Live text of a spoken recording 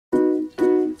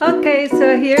Okay,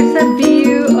 so here's a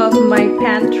view of my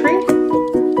pantry.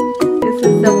 This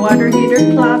is the water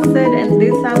heater closet, and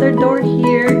this other door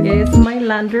here is my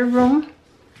laundry room.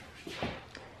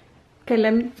 Okay,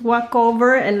 let me walk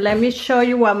over and let me show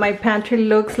you what my pantry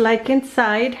looks like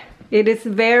inside. It is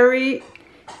very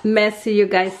messy, you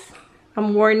guys.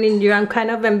 I'm warning you, I'm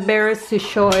kind of embarrassed to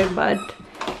show it, but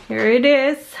here it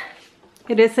is.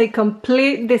 It is a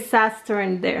complete disaster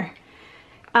in there.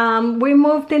 We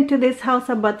moved into this house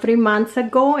about 3 months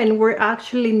ago, and we're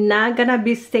actually not gonna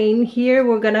be staying here.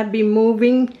 We're gonna be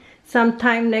moving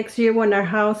sometime next year when our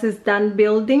house is done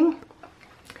building.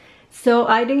 So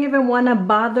I didn't even want to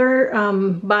bother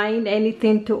buying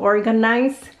anything to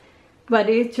organize, but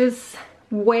it's just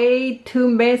way too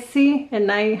messy, and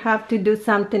I have to do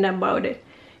something about it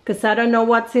because I don't know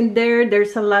what's in there.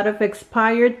 There's a lot of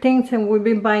expired things, and we've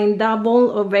been buying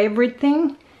double of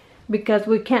everything because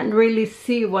we can't really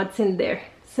see what's in there.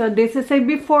 So this is a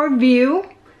before view.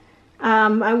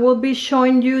 I will be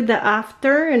showing you the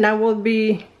after, and I will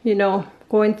be, you know,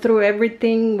 going through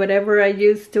everything, whatever I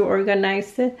use to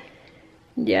organize it.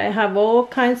 Yeah, I have all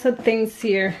kinds of things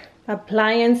here.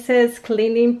 Appliances,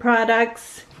 cleaning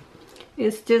products.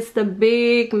 It's just a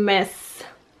big mess.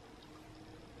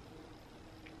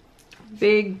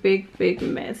 Big, big, big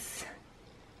mess.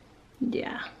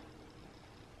 Yeah.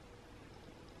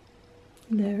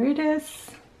 There it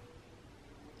is.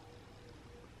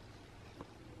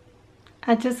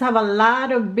 I just have a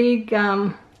lot of big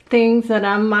things that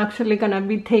I'm actually gonna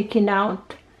be taking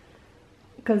out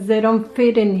because they don't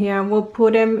fit in here. We'll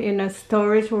put them in a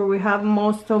storage where we have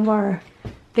most of our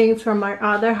things from our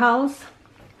other house.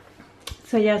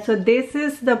 So yeah, so this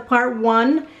is the part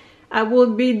one. I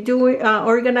will be doing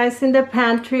organizing the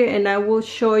pantry, and I will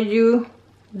show you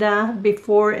the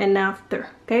before and after.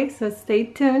 Okay, so stay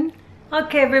tuned.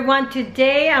 Okay everyone,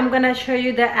 today I'm gonna show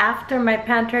you the after my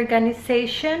pantry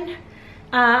organization.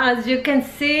 As you can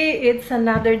see, it's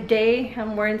another day.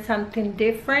 I'm wearing something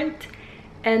different,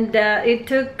 and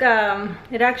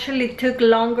it actually took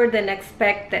longer than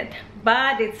expected,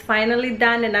 but it's finally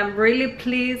done, and I'm really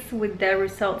pleased with the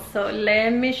results. So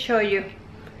let me show you.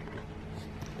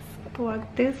 Let's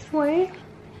walk this way.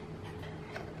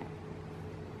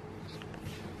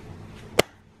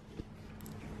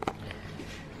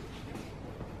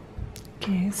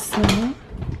 Okay, so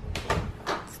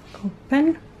let's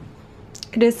open.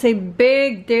 It is a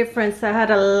big difference. I had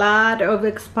a lot of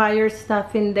expired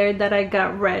stuff in there that I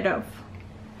got rid of.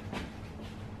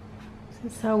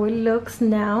 This is how it looks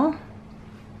now.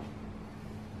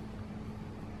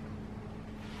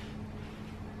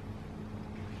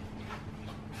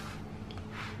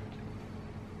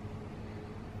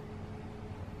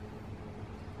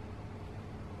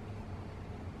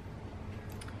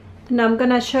 Now I'm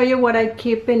gonna show you what I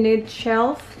keep in each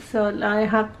shelf. So I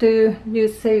have to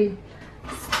use a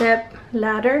step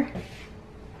ladder.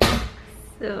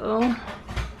 So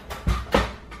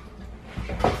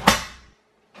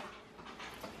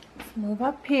let's move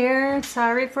up here.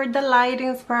 Sorry for the lighting,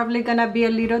 it's probably gonna be a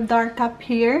little dark up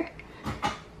here.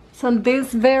 So on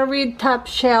this very top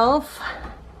shelf,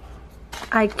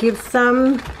 I keep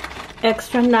some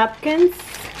extra napkins.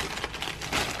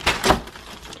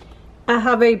 I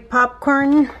have a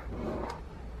popcorn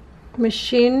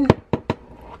machine.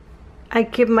 I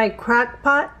keep my crock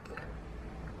pot.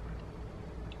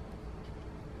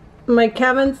 My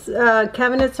cabinets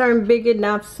aren't big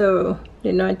enough, so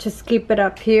you know, I just keep it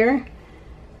up here.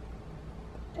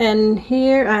 And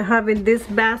here I have in this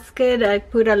basket, I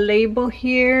put a label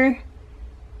here,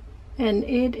 and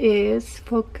it is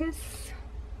focus.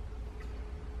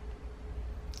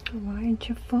 Why aren't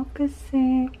you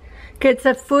focusing? Okay, it's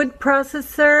a food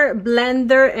processor,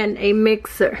 blender, and a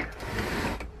mixer.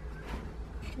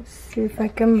 Let's see if I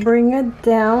can bring it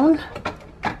down.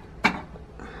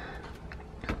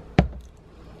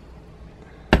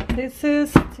 This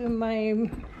is to my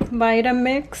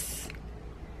Vitamix.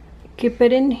 Keep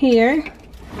it in here.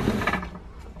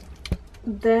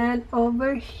 Then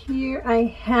over here I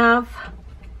have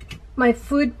my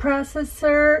food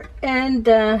processor and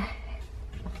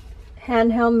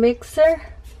handheld mixer.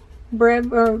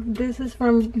 This is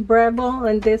from Breville,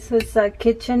 and this is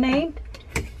KitchenAid.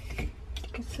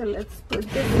 Okay, so let's put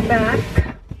this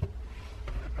back.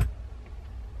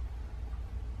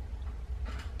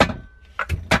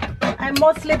 I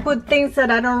mostly put things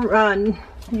that I don't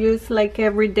use like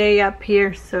every day up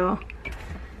here. So,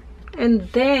 and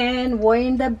then way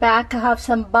in the back I have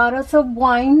some bottles of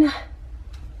wine,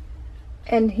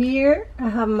 and here I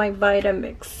have my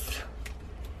Vitamix.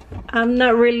 I'm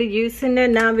not really using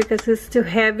it now because it's too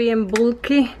heavy and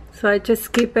bulky, so I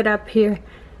just keep it up here.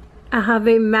 I have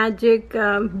a magic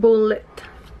bullet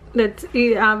that's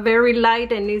very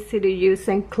light and easy to use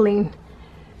and clean.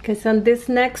 Because on this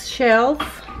next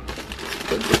shelf,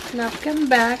 put this napkin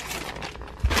back.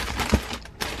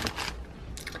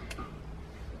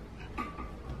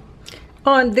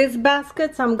 Oh, and these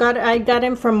baskets I got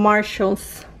them from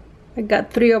Marshall's. I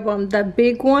got 3 of them, the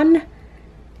big one,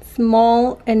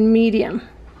 small, and medium.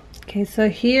 Okay, so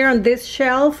here on this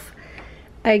shelf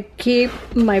I keep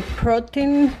my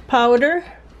protein powder,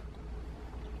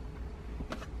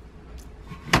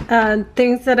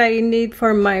 things that I need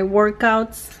for my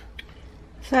workouts.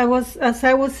 So as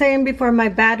I was saying before, my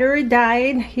battery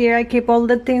died. Here I keep all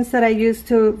the things that I use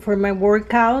for my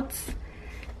workouts.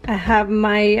 I have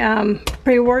my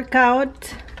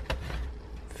pre-workout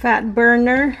fat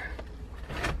burner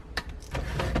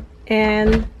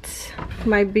and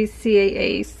my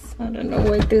BCAAs. I don't know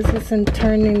why this isn't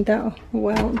turning that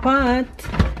well, but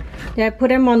yeah, I put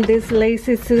them on this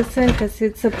Lazy Susan because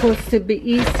it's supposed to be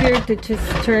easier to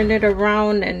just turn it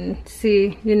around and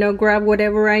see, you know, grab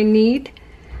whatever I need.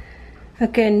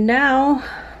 Okay, now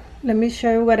let me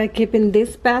show you what I keep in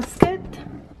this basket.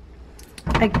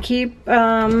 I keep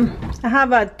I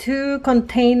have 2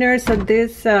 containers of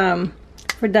this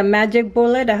for the magic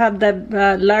bullet. I have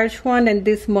the large one and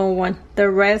this small one. The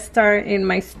rest are in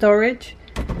my storage,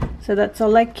 so that's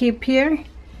all I keep here.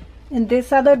 In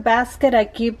this other basket I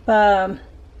keep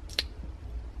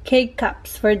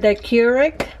K-cups for the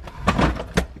Keurig.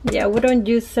 Yeah, we don't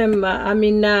use them. I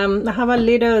have a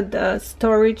little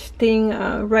storage thing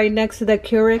right next to the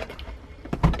Keurig,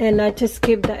 and I just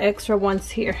keep the extra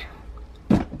ones here.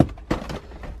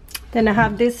 Then I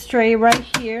have this tray right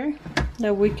here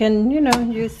that we can, you know,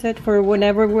 use it for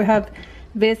whenever we have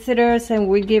visitors and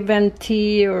we give them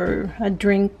tea or a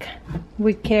drink.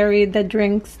 We carry the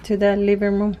drinks to the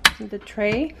living room, to the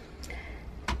tray.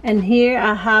 And here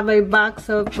I have a box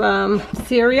of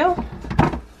cereal.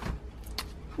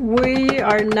 We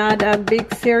are not a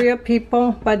big cereal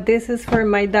people, but this is for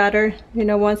my daughter. You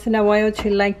know, once in a while she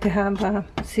likes to have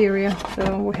cereal.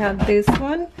 So we have this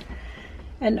one.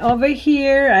 And over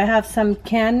here I have some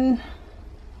canned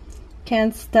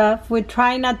stuff. We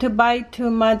try not to buy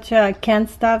too much canned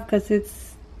stuff because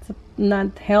it's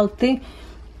not healthy.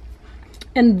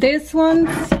 And these ones,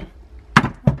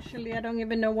 actually I don't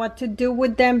even know what to do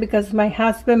with them because my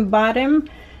husband bought them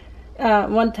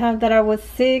one time that I was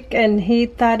sick, and he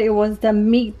thought it was the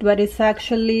meat, but it's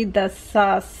actually the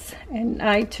sauce. And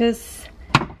I just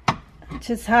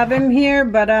have them here,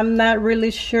 but I'm not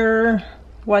really sure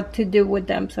what to do with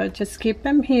them, so I just keep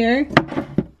them here.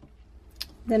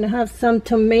 Then I have some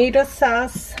tomato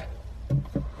sauce,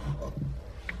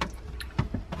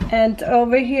 and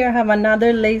over here I have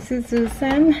another Lazy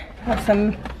Susan. I have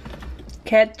some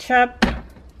ketchup.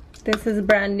 This is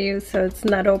brand new, so it's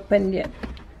not open yet.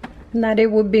 Not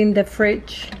it would be in the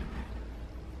fridge.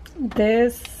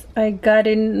 This I got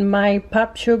in my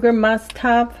pop sugar must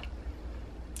have.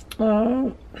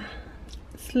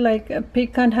 It's like a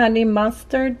pecan honey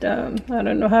mustard. I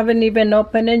don't know, haven't even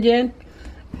opened it yet.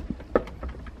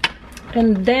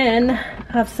 And then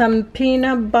have some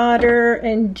peanut butter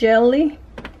and jelly,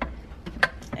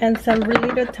 and some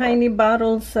little tiny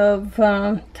bottles of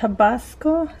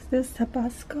Tabasco. Is this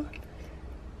Tabasco?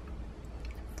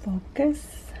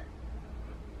 Focus.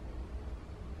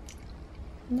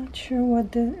 Not sure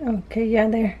what the, okay, yeah,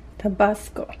 they're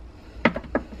Tabasco.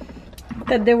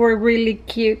 That they were really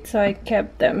cute, so I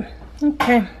kept them.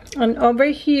 Okay, and over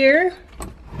here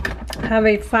I have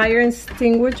a fire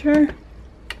extinguisher,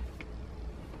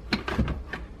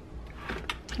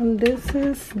 and this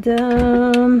is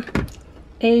the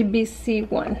ABC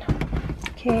one.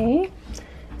 Okay,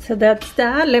 so that's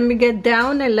that. Let me get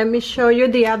down and let me show you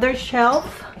the other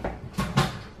shelf.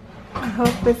 I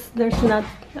hope there's not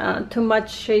too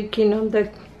much shaking on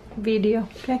the video.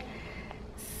 Okay,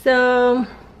 so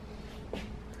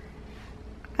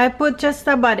I put just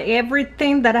about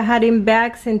everything that I had in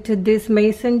bags into these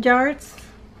mason jars,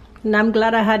 and I'm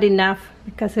glad I had enough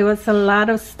because it was a lot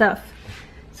of stuff.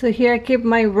 So here I keep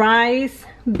my rice,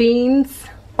 beans,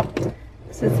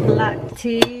 this is black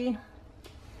tea,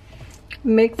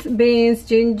 mixed beans,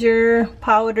 ginger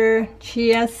powder,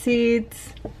 chia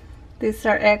seeds. These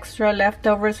are extra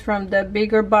leftovers from the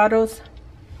bigger bottles.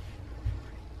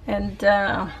 And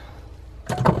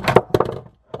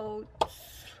oats,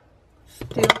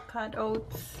 steel cut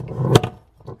oats.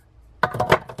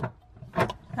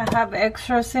 I have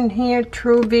extras in here,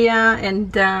 Truvia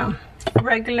and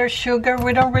regular sugar.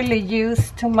 We don't really use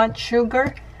too much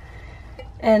sugar.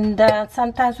 And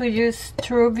sometimes we use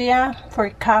Truvia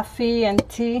for coffee and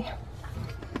tea.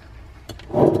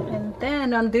 And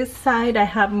Then on this side I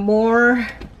have more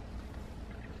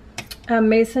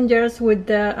mason jars with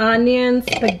the onions,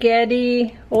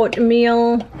 spaghetti,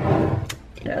 oatmeal.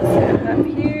 What else do I have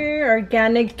here?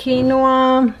 Organic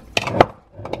quinoa.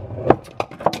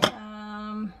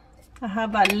 I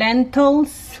have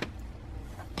lentils.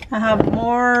 I have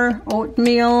more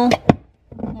oatmeal,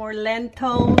 more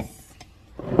lentils,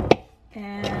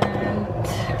 and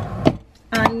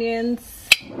onions,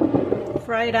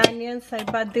 fried onions. I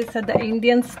bought this at the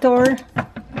Indian store.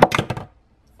 Okay,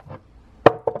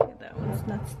 that one's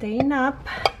not staying up.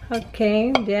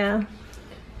 Okay, yeah.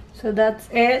 So that's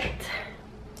it.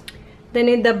 Then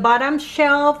in the bottom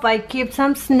shelf, I keep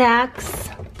some snacks.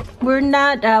 We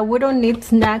don't need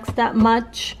snacks that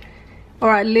much,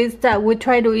 or at least we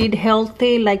try to eat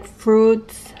healthy, like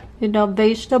fruits, you know,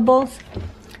 vegetables.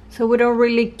 So we don't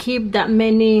really keep that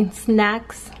many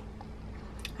snacks.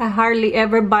 I hardly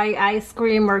ever buy ice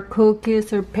cream or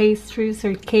cookies or pastries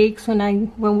or cakes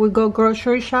when we go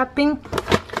grocery shopping.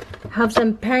 Have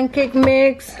some pancake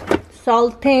mix,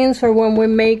 saltines, or when we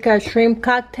make a shrimp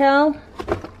cocktail.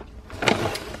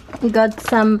 Got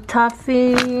some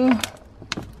toffee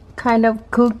kind of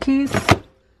cookies,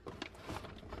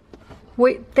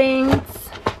 wheat things,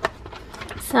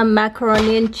 some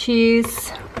macaroni and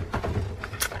cheese.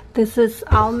 This is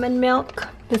almond milk.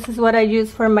 This is what I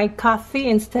use for my coffee.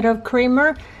 Instead of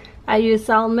creamer, I use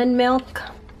almond milk.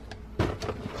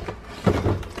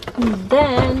 And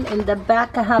then in the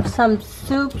back I have some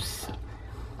soups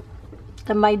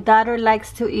that my daughter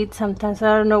likes to eat sometimes.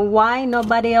 I don't know why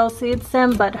nobody else eats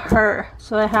them but her.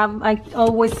 So I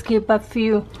always keep a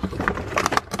few.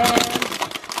 And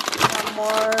some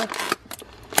more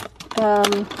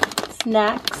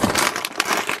snacks.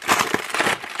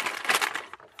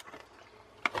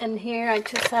 And here I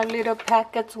just have little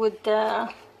packets with the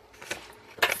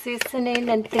seasoning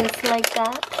and things like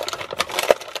that.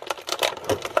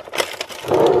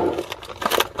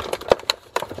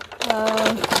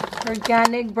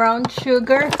 Organic brown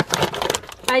sugar.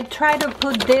 I tried to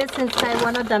put this inside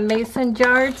one of the mason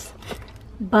jars,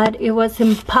 but it was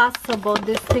impossible.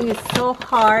 This thing is so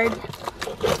hard,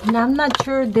 and I'm not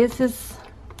sure this is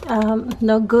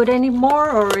no good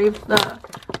anymore, or if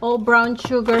all brown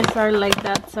sugars are like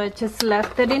that. So I just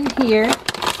left it in here.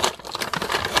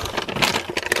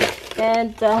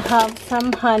 And I have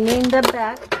some honey in the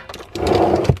back.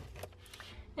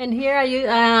 And here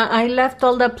I left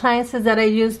all the appliances that I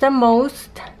use the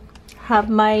most. Have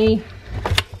my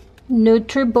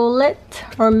NutriBullet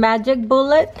or Magic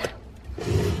Bullet.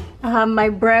 I have my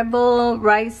Breville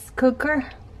rice cooker.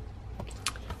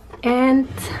 And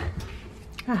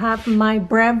I have my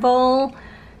Breville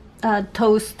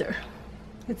toaster.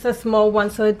 It's a small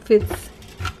one, so it fits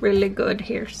really good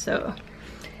here. So,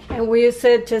 and we use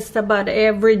it just about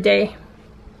every day.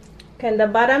 Okay, in the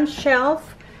bottom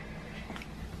shelf,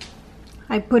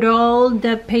 I put all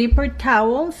the paper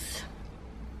towels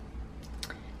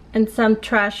and some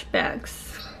trash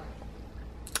bags.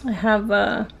 I have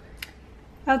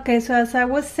okay, so as I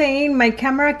was saying, my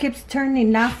camera keeps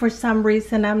turning off for some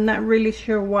reason. I'm not really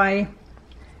sure why.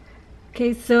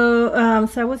 Okay, so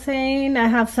so I was saying I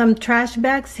have some trash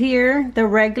bags here, the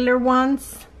regular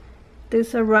ones.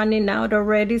 These are running out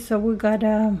already, so we got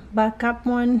a backup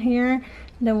one here.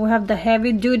 Then we have the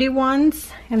heavy duty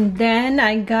ones, and then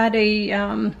I got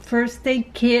a first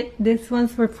aid kit. This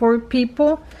one's for 4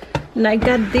 people, and I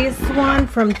got this one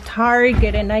from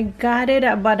Target, and I got it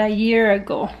about a year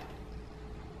ago.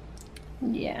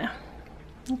 Yeah.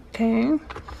 Okay.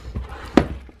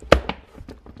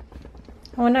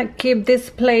 I want to keep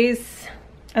this place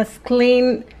as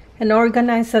clean and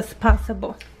organized as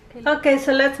possible. Okay,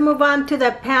 so let's move on to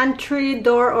the pantry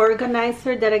door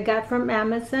organizer that I got from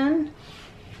Amazon.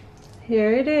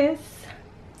 Here it is.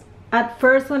 At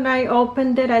first when I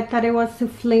opened it, I thought it was too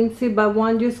flimsy, but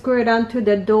once you screw it onto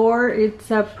the door,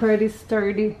 it's pretty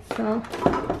sturdy, so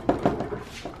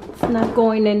it's not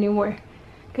going anywhere.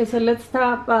 Okay, so let's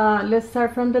start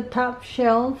from the top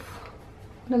shelf.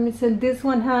 Let me see, this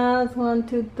one has 1,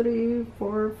 2, 3,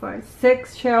 4, 5,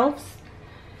 6 shelves.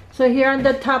 So here on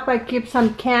the top I keep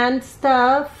some canned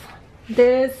stuff.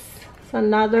 This is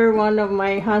another one of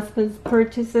my husband's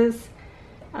purchases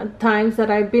at times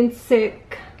that I've been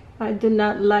sick. I do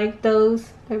not like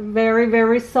those. They're very,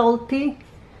 very salty,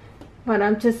 but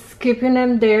I'm just keeping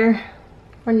them there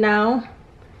for now.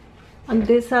 On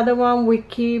this other one we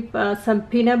keep some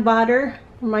peanut butter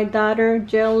for my daughter,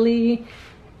 jelly,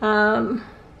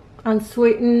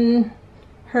 unsweetened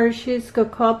Hershey's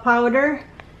cocoa powder.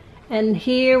 And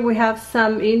here we have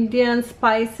some Indian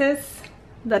spices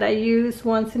that I use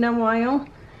once in a while.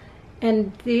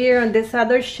 And here on this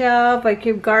other shelf, I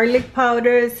keep garlic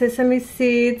powder, sesame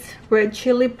seeds, red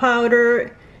chili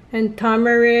powder, and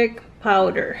turmeric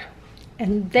powder.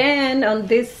 And then on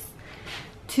this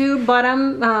two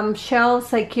bottom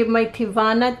shelves, I keep my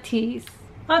Tivana teas.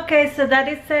 Okay, so that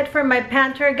is it for my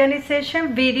pantry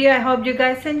organization video. I hope you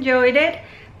guys enjoyed it.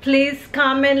 Please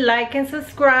comment, like, and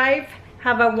subscribe.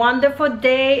 Have a wonderful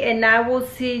day, and I will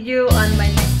see you on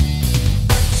my